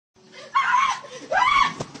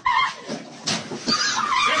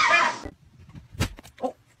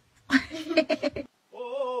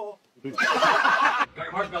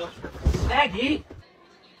Maggie!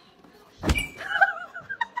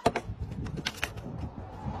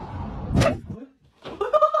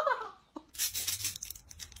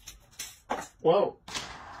 Whoa.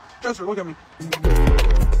 Chester, look at me.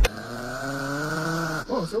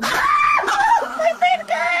 Oh, so My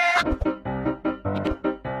finger!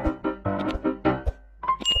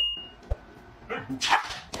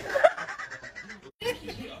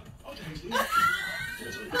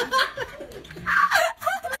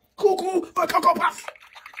 Cool, for Cocoa Puff.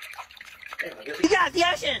 You got the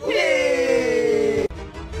ocean! Yay!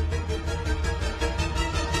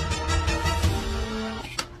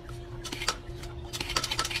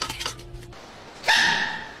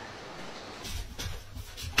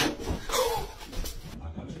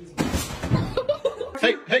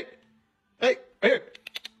 Hey, hey, hey, right here.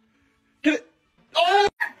 Get it. Oh!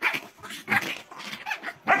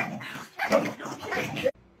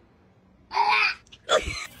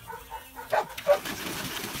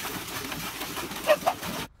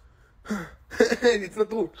 It's not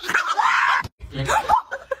true.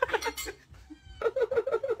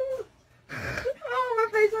 Oh, my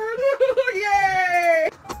face hurt. Yay!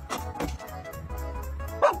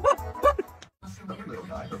 Some little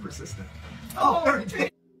guy, but persistent. Oh,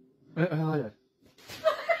 hell yeah.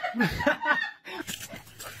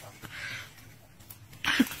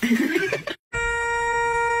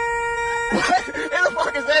 What the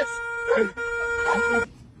fuck is this?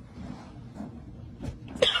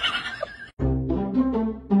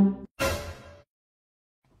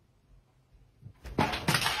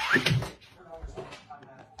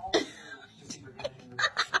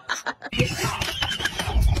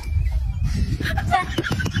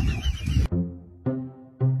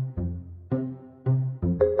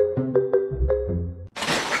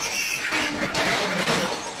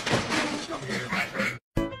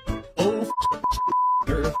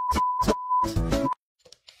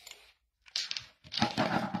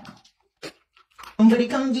 Somebody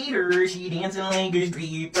come get her, she dancing like a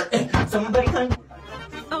stripper. Somebody come.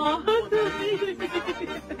 Oh.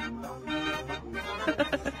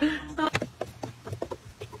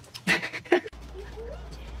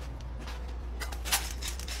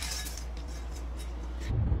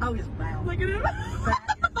 Oh, he's wow. Look at him.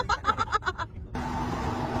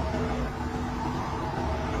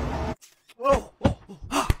 Oh, oh,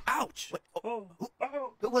 oh, ouch! What, oh,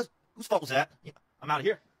 whose fault was that? Yeah, I'm out of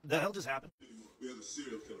here. The hell just happened? We have a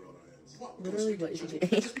serial killer on our hands. Literally, what is he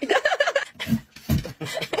doing?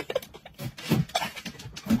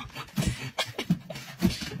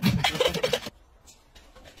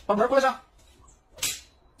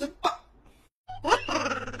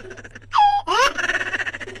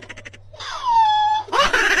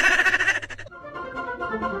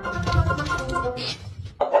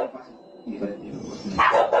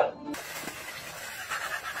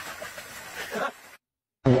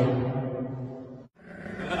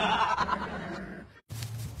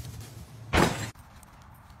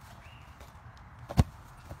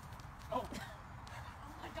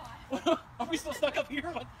 Are we still stuck up here?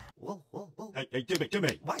 Whoa, whoa, whoa. Hey,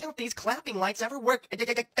 Jimmy. Why don't these clapping lights ever work?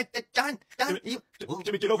 John, you...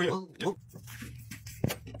 Jimmy, get over here. Whoa, whoa.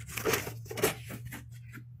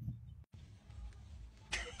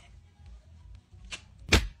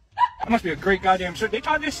 That must be a great goddamn shirt. They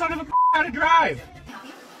taught this son of a how to drive.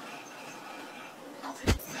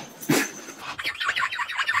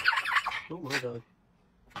 Oh my god.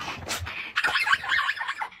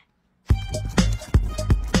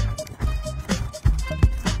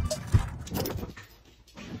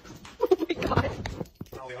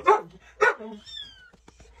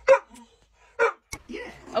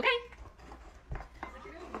 Okay.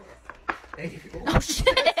 Oh shit.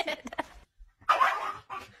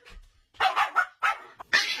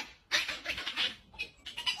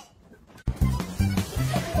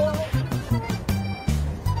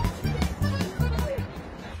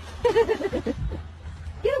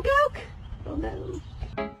 Get a Coke! Oh no.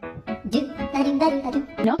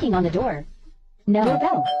 Knocking on the door. No.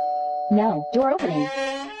 Doorbell. No. Door opening.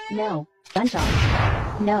 No.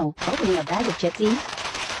 Gunshot. No. Opening a bag of chipsies.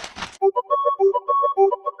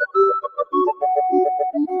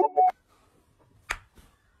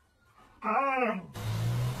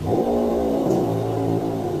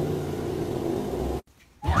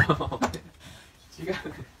 You got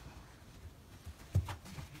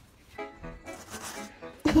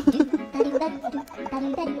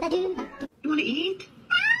You want to eat?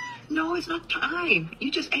 No, it's not time.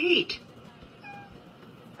 You just ate.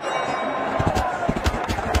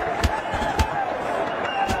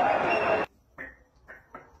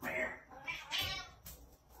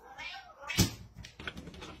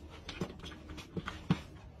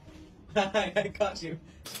 I got you.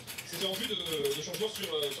 C'était en vue de changement sur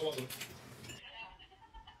Warzone.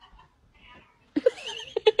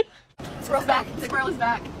 Squirrel's back. The squirrel is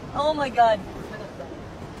back. Oh my god.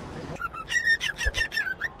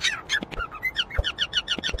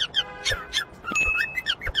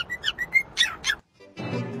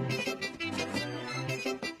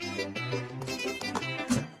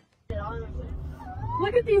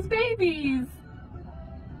 Look at these babies.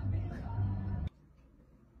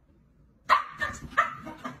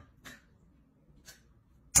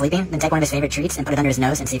 Sleeping? Then take one of his favorite treats and put it under his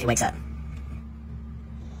nose and see if he wakes up.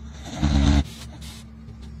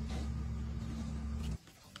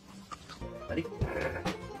 Ready?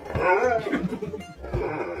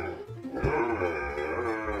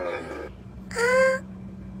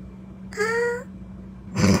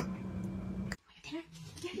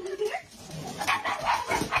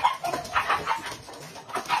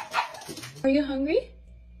 Are you hungry?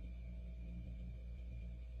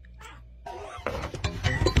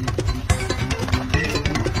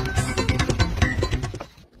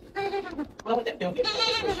 Well, what don't get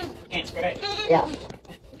ants, right? Yeah.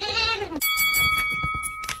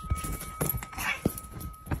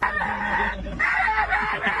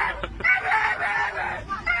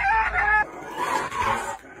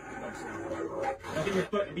 Now give me your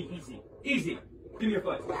foot and be easy. Easy. Give me your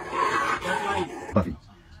foot. That's not easy. Buffy,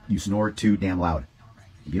 you snore too damn loud.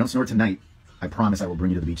 If you don't snore tonight, I promise I will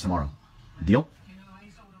bring you to the beach tomorrow. Deal?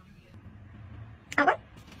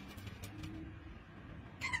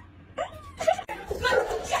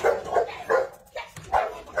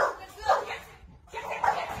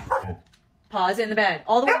 Paws in the bed.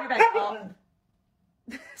 All the way in your bed. Oh.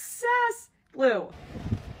 Sass. Blue.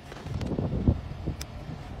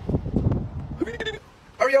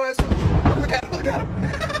 Hurry your ass! Look at him! Look at him!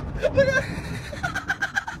 Look at him!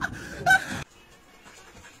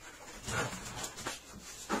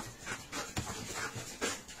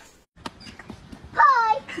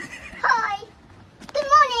 Hi! Hi! Good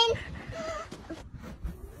morning!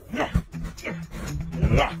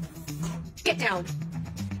 Get down.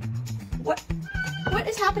 What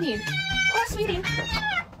is happening? Oh, sweetie.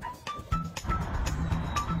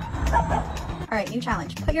 Alright, new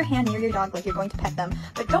challenge. Put your hand near your dog like you're going to pet them,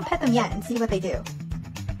 but don't pet them yet and see what they do.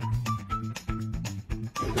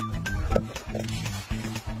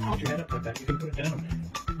 Hold your head up like that. You can put it down.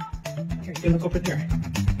 Here, you can look over there.